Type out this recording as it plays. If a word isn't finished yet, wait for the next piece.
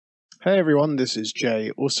Hey everyone, this is Jay,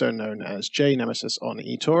 also known as jaynemesis on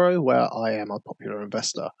eToro, where I am a popular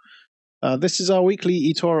investor. This is our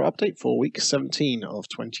weekly eToro update for week 17 of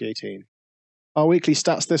 2018. Our weekly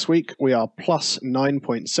stats this week, we are plus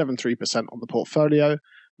 9.73% on the portfolio,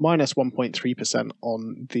 minus 1.3%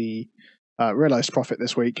 on the realized profit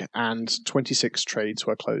this week, and 26 trades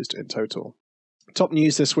were closed in total. Top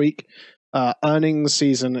news this week, earnings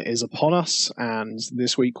season is upon us, and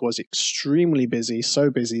this week was extremely busy, so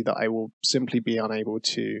busy that I will simply be unable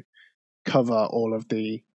to cover all of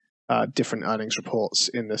the different earnings reports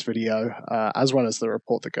in this video, as well as the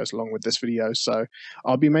report that goes along with this video. So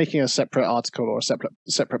I'll be making a separate article or a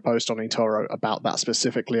separate post on eToro about that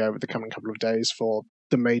specifically over the coming couple of days for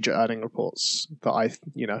the major earning reports that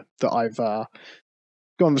I've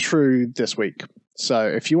gone through this week. So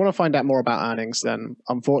if you want to find out more about earnings, then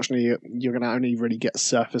unfortunately you're going to only really get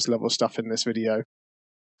surface level stuff in this video.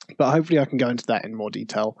 But hopefully I can go into that in more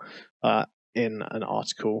detail in an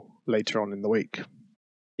article later on in the week.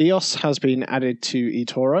 EOS has been added to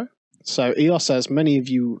eToro. So EOS, as many of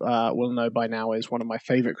you will know by now, is one of my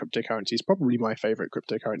favorite cryptocurrencies, probably my favorite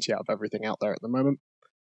cryptocurrency out of everything out there at the moment.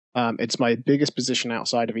 It's my biggest position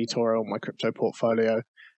outside of eToro on my crypto portfolio.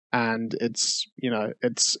 And it's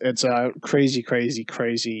a crazy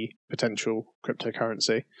potential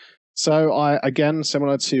cryptocurrency. So again,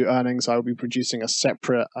 similar to earnings, I will be producing a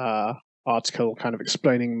separate article kind of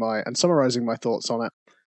explaining and summarizing my thoughts on it.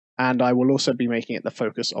 And I will also be making it the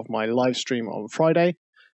focus of my live stream on Friday,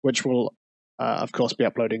 which will, of course, be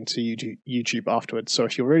uploading to YouTube afterwards. So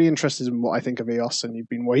if you're really interested in what I think of EOS and you've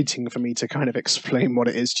been waiting for me to kind of explain what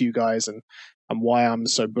it is to you guys and why I'm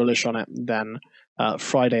so bullish on it, then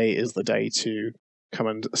Friday is the day to come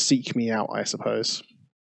and seek me out, I suppose.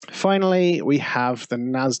 Finally, we have the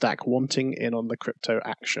NASDAQ wanting in on the crypto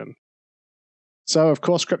action. So, of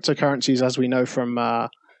course, cryptocurrencies, as we know from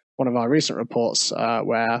one of our recent reports,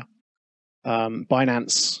 where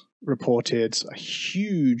Binance reported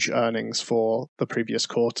huge earnings for the previous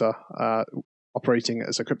quarter, operating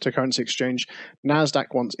as a cryptocurrency exchange,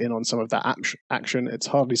 NASDAQ wants in on some of that action. It's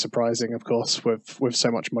hardly surprising, of course, with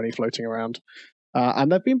so much money floating around.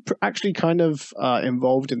 And they've been actually kind of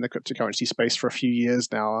involved in the cryptocurrency space for a few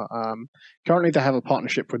years now. Currently, they have a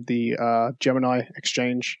partnership with the Gemini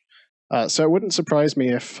exchange. So it wouldn't surprise me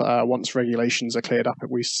if once regulations are cleared up,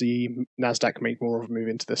 we see NASDAQ make more of a move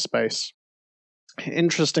into this space.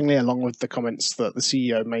 Interestingly, along with the comments that the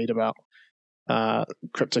CEO made about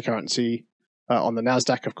cryptocurrency on the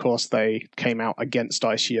NASDAQ, of course, they came out against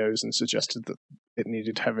ICOs and suggested that it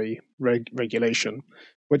needed heavy regulation,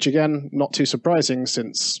 which again, not too surprising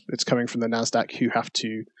since it's coming from the NASDAQ, who have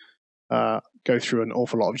to go through an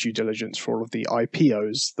awful lot of due diligence for all of the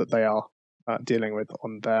IPOs that they are dealing with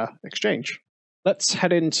on their exchange. Let's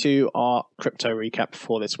head into our crypto recap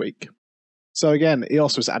for this week. So again,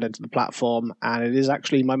 EOS was added to the platform, and it is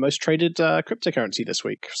actually my most traded cryptocurrency this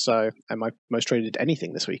week. And my most traded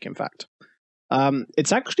anything this week, in fact.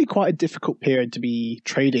 It's actually quite a difficult period to be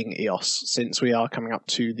trading EOS since we are coming up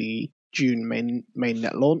to the June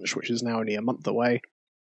mainnet launch, which is now only a month away.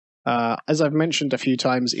 As I've mentioned a few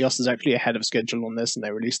times, EOS is actually ahead of schedule on this, and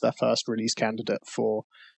they released their first release candidate for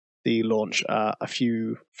the launch a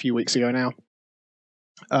few weeks ago now.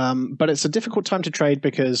 But it's a difficult time to trade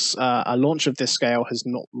because a launch of this scale has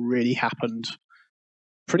not really happened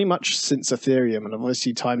pretty much since Ethereum, and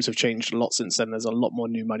obviously times have changed a lot since then. There's a lot more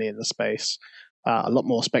new money in the space, a lot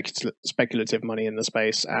more speculative money in the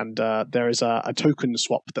space, and there is a token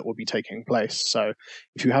swap that will be taking place. So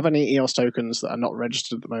if you have any EOS tokens that are not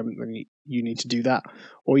registered at the moment, then you need to do that,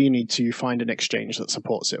 or you need to find an exchange that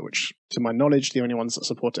supports it, which, to my knowledge, the only ones that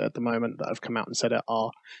support it at the moment that have come out and said it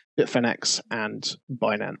are Bitfinex and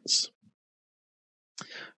Binance.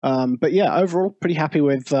 But yeah, overall, pretty happy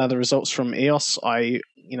with the results from EOS. I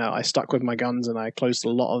stuck with my guns and I closed a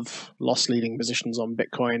lot of loss-leading positions on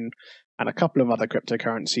Bitcoin and a couple of other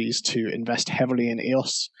cryptocurrencies to invest heavily in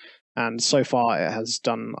EOS. And so far, it has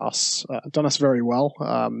done us very well.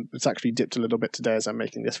 It's actually dipped a little bit today as I'm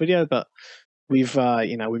making this video, but we've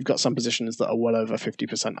got some positions that are well over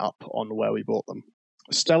 50% up on where we bought them.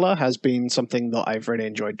 Stellar has been something that I've really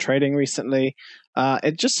enjoyed trading recently.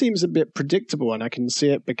 It just seems a bit predictable, and I can see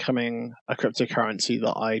it becoming a cryptocurrency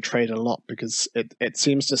that I trade a lot because it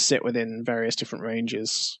seems to sit within various different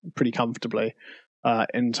ranges pretty comfortably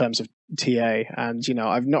in terms of TA. And,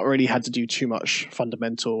 I've not really had to do too much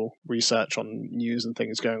fundamental research on news and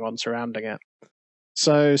things going on surrounding it.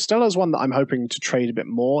 So Stellar's one that I'm hoping to trade a bit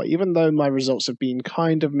more, even though my results have been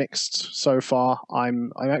kind of mixed so far.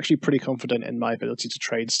 I'm actually pretty confident in my ability to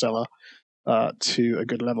trade Stellar to a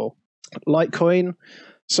good level. Litecoin.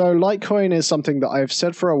 So Litecoin is something that I've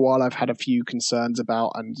said for a while I've had a few concerns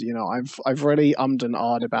about, and I've really ummed and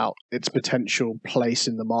ahed about its potential place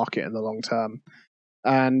in the market in the long term.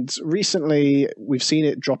 And recently we've seen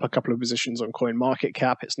it drop a couple of positions on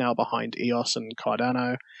CoinMarketCap. It's now behind EOS and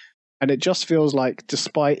Cardano. And it just feels like,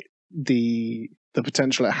 despite the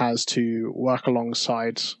potential it has to work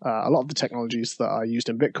alongside a lot of the technologies that are used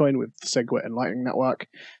in Bitcoin with SegWit and Lightning Network,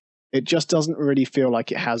 it just doesn't really feel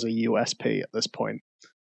like it has a USP at this point.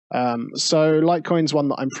 So Litecoin's one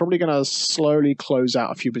that I'm probably going to slowly close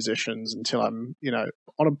out a few positions until I'm,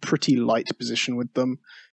 on a pretty light position with them.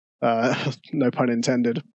 No pun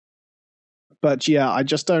intended. But yeah,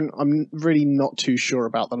 I'm really not too sure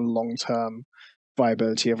about the long-term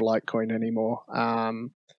viability of Litecoin anymore.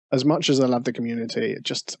 As much as I love the community, it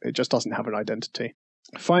just doesn't have an identity.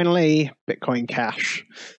 Finally, Bitcoin Cash.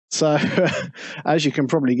 So, as you can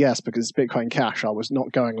probably guess, because it's Bitcoin Cash, I was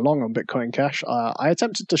not going long on Bitcoin Cash. I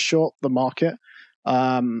attempted to short the market.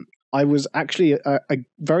 I was actually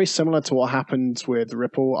very similar to what happened with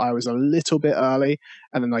Ripple. I was a little bit early,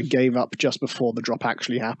 and then I gave up just before the drop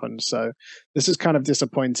actually happened. So this is kind of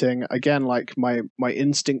disappointing. Again, like my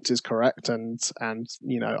instinct is correct, and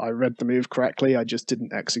I read the move correctly. I just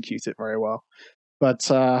didn't execute it very well. But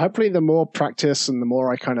hopefully, the more practice and the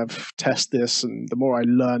more I kind of test this, and the more I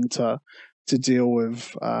learn to deal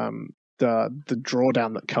with the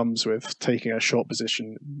drawdown that comes with taking a short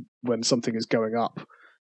position when something is going up,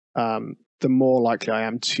 the more likely I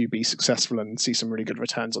am to be successful and see some really good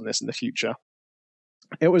returns on this in the future.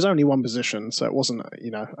 It was only one position, so it wasn't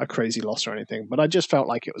a crazy loss or anything, but I just felt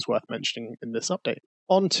like it was worth mentioning in this update.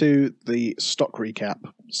 On to the stock recap.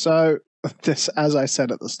 So this, as I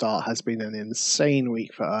said at the start, has been an insane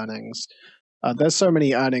week for earnings. There's so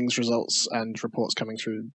many earnings results and reports coming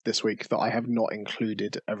through this week that I have not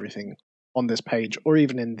included everything on this page or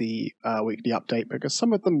even in the weekly update, because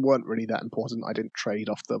some of them weren't really that important. I didn't trade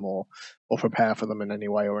off them or prepare for them in any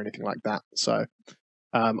way or anything like that. So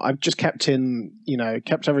I've just kept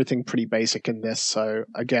everything pretty basic in this. So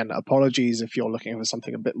again, apologies if you're looking for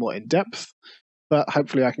something a bit more in depth, but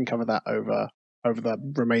hopefully I can cover that over the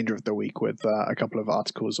remainder of the week with a couple of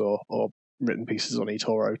articles or written pieces on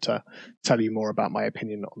eToro to tell you more about my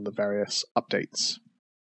opinion on the various updates.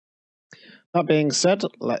 That being said,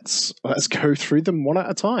 let's go through them one at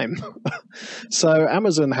a time. So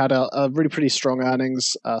Amazon had a really pretty strong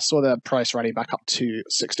earnings, saw their price rally back up to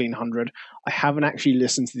 1,600. I haven't actually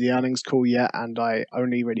listened to the earnings call yet, and I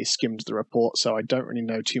only really skimmed the report, so I don't really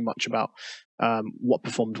know too much about what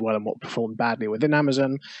performed well and what performed badly within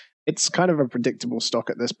Amazon. It's kind of a predictable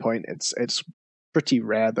stock at this point. It's pretty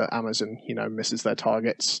rare that Amazon misses their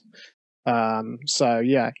targets. So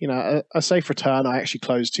yeah, a safe return. I actually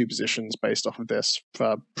closed 2 positions based off of this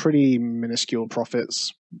for pretty minuscule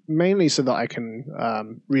profits, mainly so that I can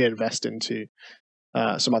reinvest into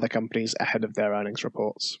some other companies ahead of their earnings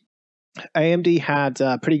reports. AMD had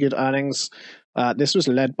pretty good earnings. This was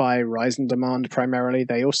led by Ryzen demand primarily.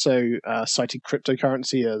 They also cited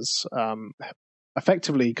cryptocurrency as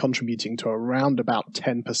effectively contributing to around about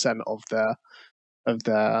 10% of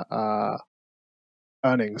their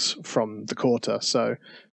earnings from the quarter. So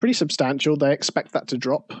pretty substantial. They expect that to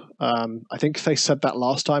drop. I think they said that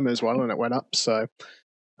last time as well, and it went up. So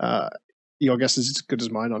your guess is as good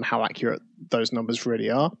as mine on how accurate those numbers really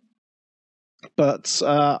are. But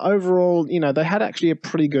overall, they had actually a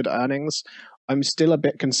pretty good earnings. I'm still a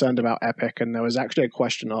bit concerned about Epic, and there was actually a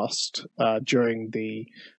question asked during the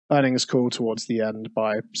earnings call towards the end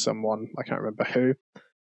by someone, I can't remember who.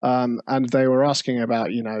 And they were asking about,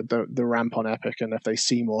 the ramp on Epic and if they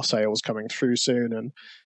see more sales coming through soon. And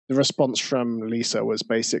the response from Lisa was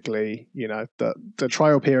basically, that the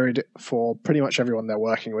trial period for pretty much everyone they're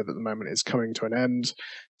working with at the moment is coming to an end.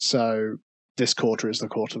 So this quarter is the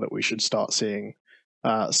quarter that we should start seeing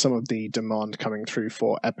some of the demand coming through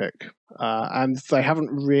for Epic. And they haven't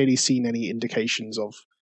really seen any indications of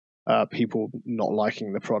people not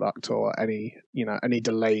liking the product or any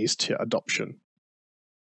delays to adoption,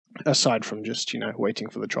 aside from just waiting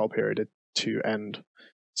for the trial period to end.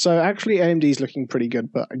 So actually AMD is looking pretty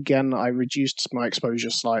good, but again, I reduced my exposure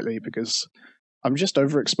slightly because I'm just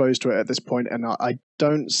overexposed to it at this point, and I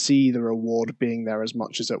don't see the reward being there as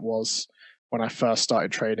much as it was when I first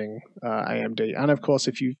started trading AMD. And of course,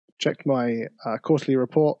 if you've checked my quarterly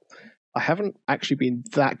report, I haven't actually been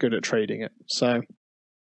that good at trading it. So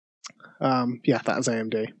yeah, that is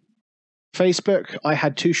AMD. Facebook, I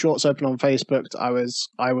had 2 shorts open on Facebook. I was,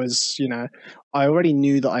 I already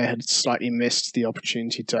knew that I had slightly missed the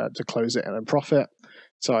opportunity to close it in a profit.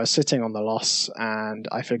 So I was sitting on the loss, and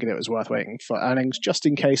I figured it was worth waiting for earnings, just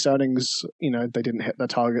in case earnings, they didn't hit their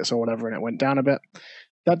targets or whatever, and it went down a bit.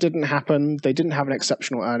 That didn't happen. They didn't have an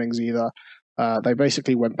exceptional earnings either. They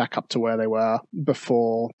basically went back up to where they were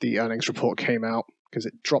before the earnings report came out, because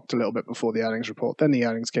it dropped a little bit before the earnings report. Then the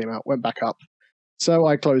earnings came out, went back up. So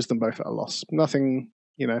I closed them both at a loss. Nothing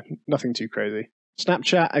too crazy.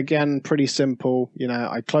 Snapchat, again, pretty simple.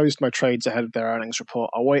 I closed my trades ahead of their earnings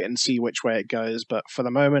report. I'll wait and see which way it goes. But for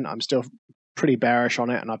the moment, I'm still pretty bearish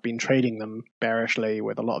on it, and I've been trading them bearishly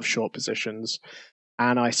with a lot of short positions.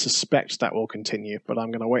 And I suspect that will continue, but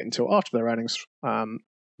I'm going to wait until after their earnings,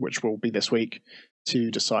 which will be this week,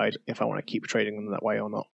 to decide if I want to keep trading them that way or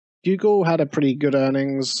not. Google had a pretty good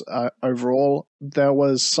earnings overall. There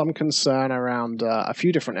was some concern around a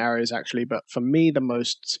few different areas, actually, but for me, the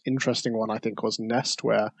most interesting one, I think, was Nest,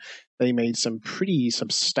 where they made some pretty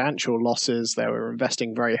substantial losses. They were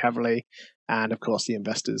investing very heavily, and of course, the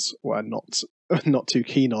investors were not too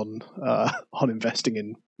keen on investing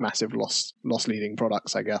in massive loss-leading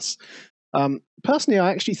products, I guess. Personally,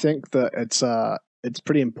 I actually think that it's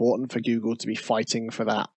pretty important for Google to be fighting for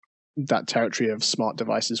that territory of smart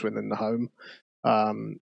devices within the home,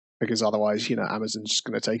 because otherwise, Amazon's just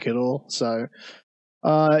going to take it all. So,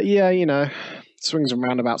 swings and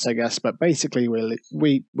roundabouts, I guess. But basically,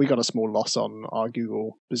 we got a small loss on our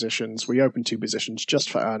Google positions. We opened 2 positions just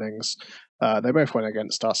for earnings. They both went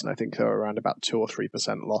against us, and I think they were around about 2 or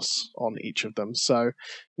 3% loss on each of them. So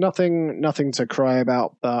nothing to cry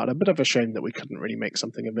about, but a bit of a shame that we couldn't really make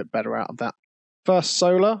something a bit better out of that. First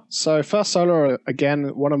Solar. So First Solar,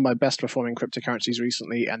 again, one of my best performing cryptocurrencies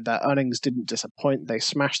recently, and their earnings didn't disappoint. They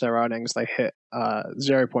smashed their earnings. They hit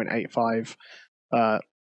 $0.85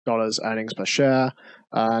 earnings per share.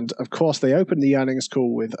 And of course, they opened the earnings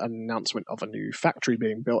call with an announcement of a new factory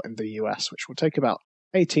being built in the US, which will take about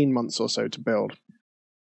 18 months or so to build.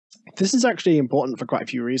 This is actually important for quite a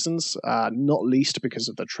few reasons, not least because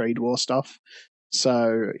of the trade war stuff.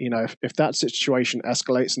 So, if that situation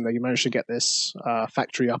escalates and they manage to get this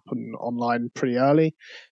factory up and online pretty early,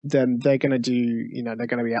 then they're going to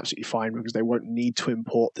be absolutely fine, because they won't need to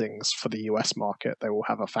import things for the US market. They will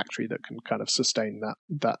have a factory that can kind of sustain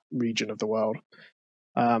that region of the world.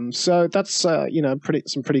 So that's some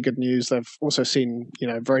pretty good news. They've also seen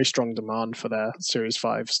very strong demand for their Series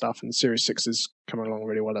 5 stuff, and Series 6 is coming along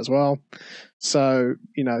really well as well. So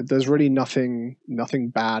there's really nothing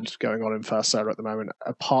bad going on in First Solar at the moment,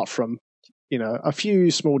 apart from a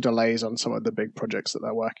few small delays on some of the big projects that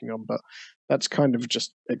they're working on. But that's kind of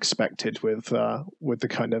just expected with the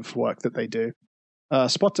kind of work that they do.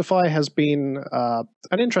 Spotify has been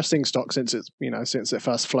an interesting stock since it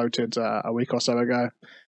first floated a week or so ago.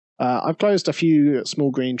 I've closed a few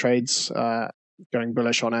small green trades, going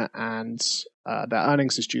bullish on it, and their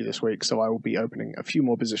earnings is due this week, so I will be opening a few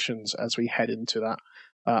more positions as we head into that.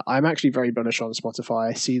 I'm actually very bullish on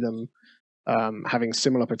Spotify. I see them having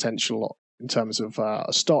similar potential in terms of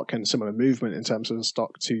a stock, and similar movement in terms of a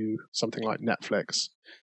stock to something like Netflix.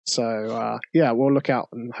 So, we'll look out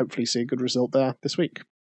and hopefully see a good result there this week.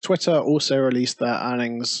 Twitter also released their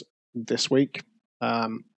earnings this week.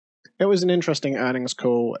 It was an interesting earnings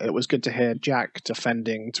call. It was good to hear Jack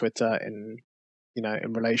defending Twitter in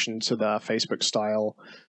relation to the Facebook style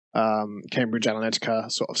Cambridge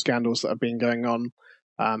Analytica sort of scandals that have been going on,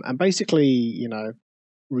 and basically,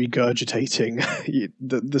 regurgitating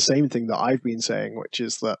the same thing that I've been saying, which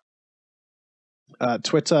is that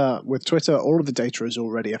Twitter, all of the data is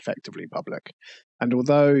already effectively public. And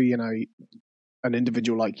although, an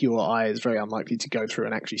individual like you or I is very unlikely to go through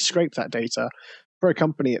and actually scrape that data, for a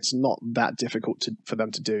company, it's not that difficult for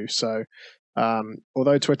them to do. So,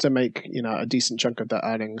 although Twitter make, a decent chunk of their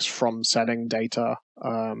earnings from selling data,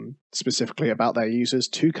 specifically about their users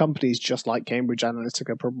to companies just like Cambridge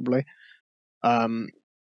Analytica, probably,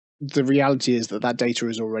 the reality is that data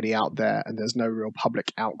is already out there, and there's no real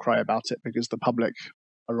public outcry about it, because the public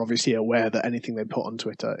are obviously aware that anything they put on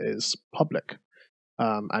Twitter is public,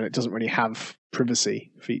 and it doesn't really have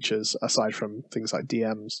privacy features aside from things like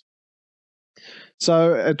DMs.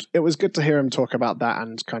 So it was good to hear him talk about that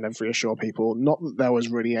and kind of reassure people. Not that there was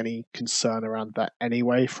really any concern around that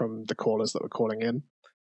anyway from the callers that were calling in.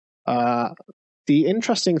 The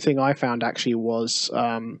interesting thing I found actually was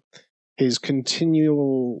his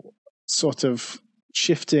continual sort of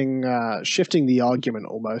shifting the argument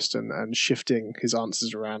almost, and shifting his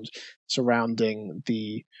answers around surrounding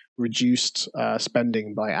the reduced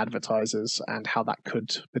spending by advertisers, and how that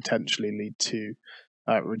could potentially lead to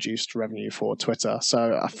reduced revenue for Twitter.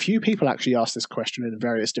 So a few people actually asked this question in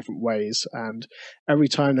various different ways, and every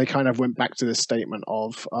time they kind of went back to this statement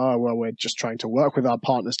of, oh, well, we're just trying to work with our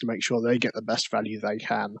partners to make sure they get the best value they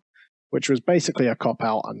can, which was basically a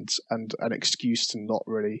cop-out and an excuse to not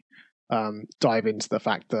really dive into the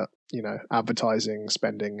fact that advertising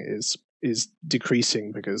spending is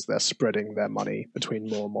decreasing because they're spreading their money between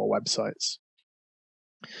more and more websites.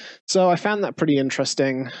 So I found that pretty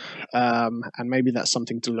interesting, and maybe that's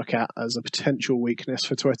something to look at as a potential weakness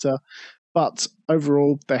for Twitter. But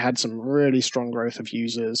overall, they had some really strong growth of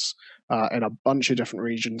users in a bunch of different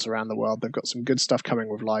regions around the world. They've got some good stuff coming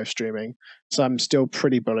with live streaming. So I'm still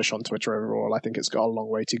pretty bullish on Twitter overall. I think it's got a long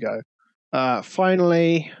way to go.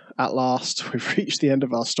 Finally, at last, we've reached the end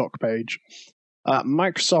of our stock page.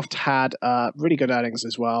 Microsoft had really good earnings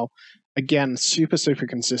as well. Again, super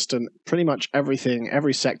consistent. Pretty much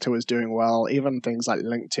every sector was doing well. Even things like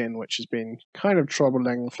LinkedIn, which has been kind of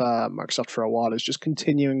troubling for Microsoft for a while, is just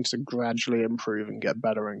continuing to gradually improve and get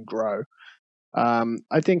better and grow.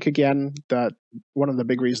 I think, again, that one of the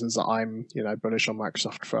big reasons that I'm bullish on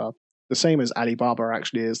Microsoft, for the same as Alibaba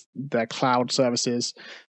actually, is their cloud services.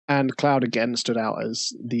 And cloud again stood out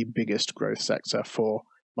as the biggest growth sector for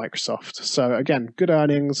Microsoft. So again, good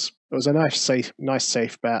earnings. It was a nice safe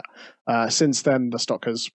bet. Since then, the stock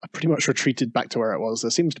has pretty much retreated back to where it was.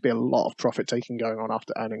 There seems to be a lot of profit taking going on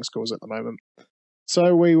after earnings calls at the moment.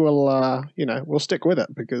 So we will, we'll stick with it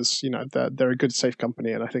because they're a good safe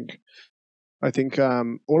company, and I think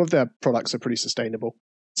all of their products are pretty sustainable.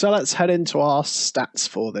 So let's head into our stats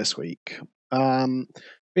for this week.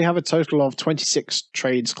 We have a total of 26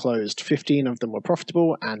 trades closed. 15 of them were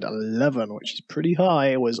profitable, and 11, which is pretty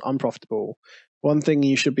high, was unprofitable. One thing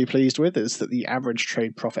you should be pleased with is that the average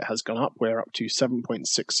trade profit has gone up. We're up to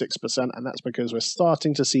 7.66%, and that's because we're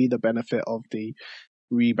starting to see the benefit of the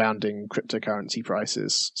rebounding cryptocurrency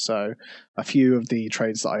prices. So a few of the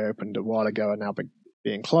trades that I opened a while ago are now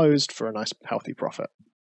being closed for a nice, healthy profit.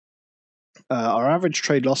 Our average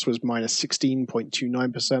trade loss was minus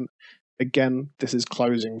 16.29%. Again, this is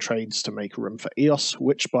closing trades to make room for EOS,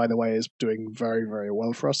 which, by the way, is doing very, very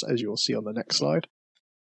well for us, as you'll see on the next slide.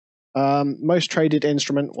 Most traded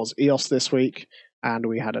instrument was EOS this week, and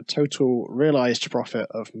we had a total realized profit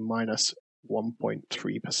of minus 1.3%.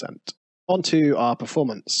 On to our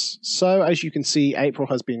performance. So, as you can see, April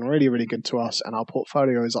has been really, really good to us, and our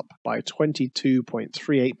portfolio is up by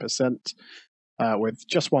 22.38%, with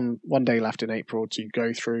just one day left in April to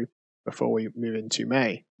go through before we move into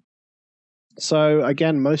May. So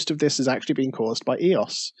again, most of this has actually been caused by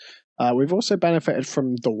EOS. We've also benefited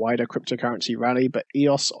from the wider cryptocurrency rally, but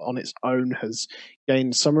EOS on its own has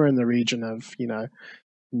gained somewhere in the region of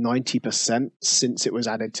 90% since it was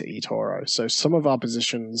added to eToro. So some of our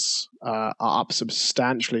positions are up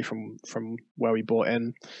substantially from where we bought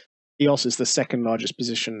in. EOS is the second largest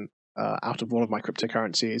position out of all of my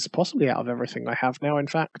cryptocurrencies, possibly out of everything I have now, in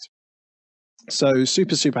fact. So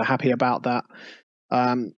super happy about that.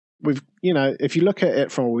 If you look at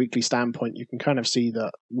it from a weekly standpoint, you can kind of see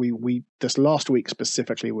that we this last week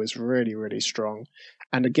specifically was really, really strong.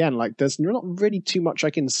 And again, there's not really too much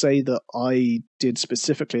I can say that I did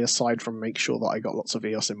specifically aside from make sure that I got lots of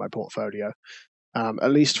EOS in my portfolio,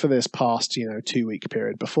 at least for this past 2-week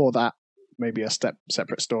period. Before that, maybe a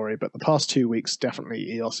separate story, but the past 2 weeks, definitely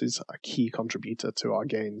EOS is a key contributor to our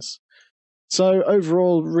gains. So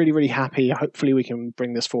overall, really, really happy. Hopefully we can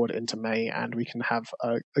bring this forward into May and we can have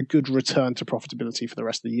a good return to profitability for the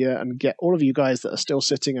rest of the year and get all of you guys that are still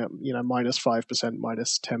sitting at minus 5%,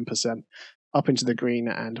 minus 10% up into the green,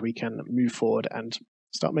 and we can move forward and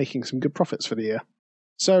start making some good profits for the year.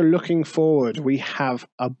 So looking forward, we have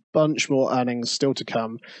a bunch more earnings still to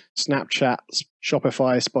come. Snapchat,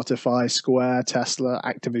 Shopify, Spotify, Square, Tesla,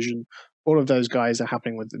 Activision. All of those guys are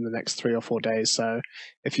happening within the next 3 or 4 days. So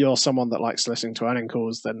if you're someone that likes listening to earning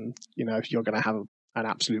calls, then you're going to have an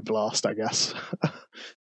absolute blast, I guess.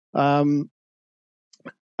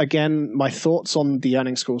 Again, my thoughts on the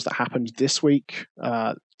earnings calls that happened this week,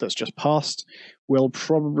 that's just passed, will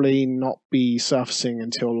probably not be surfacing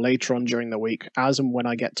until later on during the week, as and when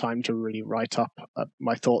I get time to really write up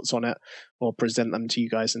my thoughts on it or present them to you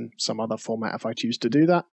guys in some other format if I choose to do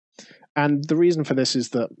that. And the reason for this is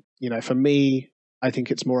that, for me, I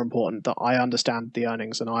think it's more important that I understand the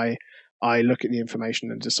earnings and I look at the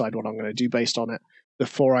information and decide what I'm going to do based on it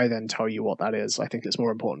before I then tell you what that is. I think it's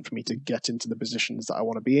more important for me to get into the positions that I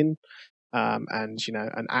want to be in,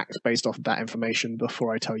 and act based off of that information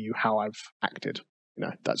before I tell you how I've acted.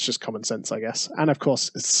 That's just common sense, I guess. And of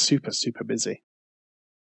course, it's super busy.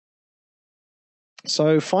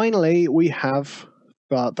 So finally, we have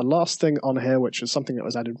the last thing on here, which is something that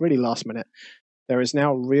was added really last minute. There is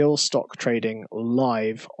now real stock trading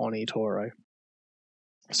live on eToro.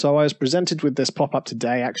 So I was presented with this pop-up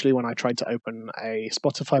today, actually, when I tried to open a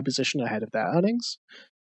Spotify position ahead of their earnings.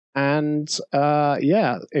 And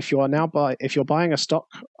yeah, if you're buying a stock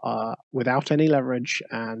without any leverage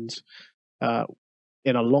and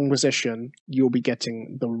in a long position, you'll be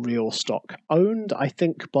getting the real stock, owned, I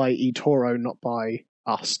think, by eToro, not by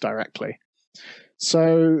us directly.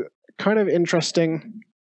 So kind of interesting.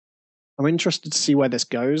 I'm interested to see where this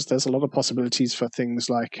goes. There's a lot of possibilities for things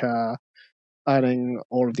like earning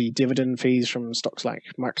all of the dividend fees from stocks like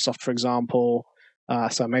Microsoft, for example.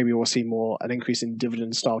 So maybe we'll see an increase in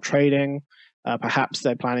dividend style trading. Perhaps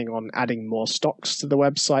they're planning on adding more stocks to the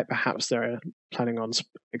website. Perhaps they're planning on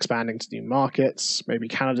expanding to new markets. Maybe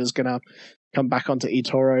Canada's going to come back onto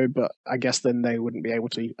eToro, but I guess then they wouldn't be able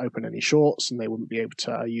to open any shorts and they wouldn't be able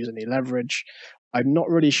to use any leverage. I'm not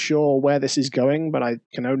really sure where this is going, but I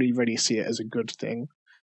can only really see it as a good thing.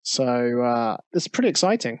 So it's pretty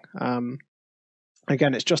exciting.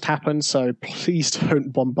 Again, it's just happened, so please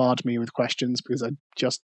don't bombard me with questions because I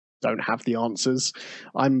just don't have the answers.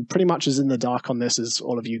 I'm pretty much as in the dark on this as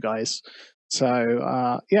all of you guys.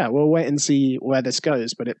 So yeah, we'll wait and see where this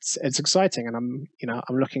goes. But it's exciting, and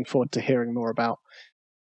I'm looking forward to hearing more about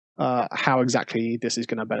how exactly this is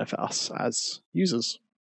going to benefit us as users.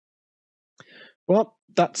 Well,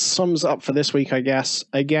 that sums up for this week, I guess.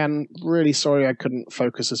 Again, really sorry I couldn't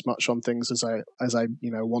focus as much on things as I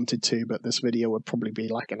wanted to, but this video would probably be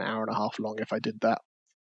like an hour and a half long if I did that.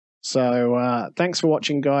 So thanks for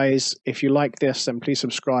watching, guys. If you like this, then please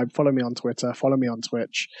subscribe. Follow me on Twitter. Follow me on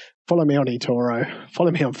Twitch. Follow me on eToro.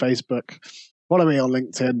 Follow me on Facebook. Follow me on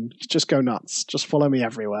LinkedIn. Just go nuts. Just follow me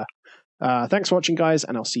everywhere. Thanks for watching, guys,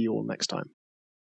 and I'll see you all next time.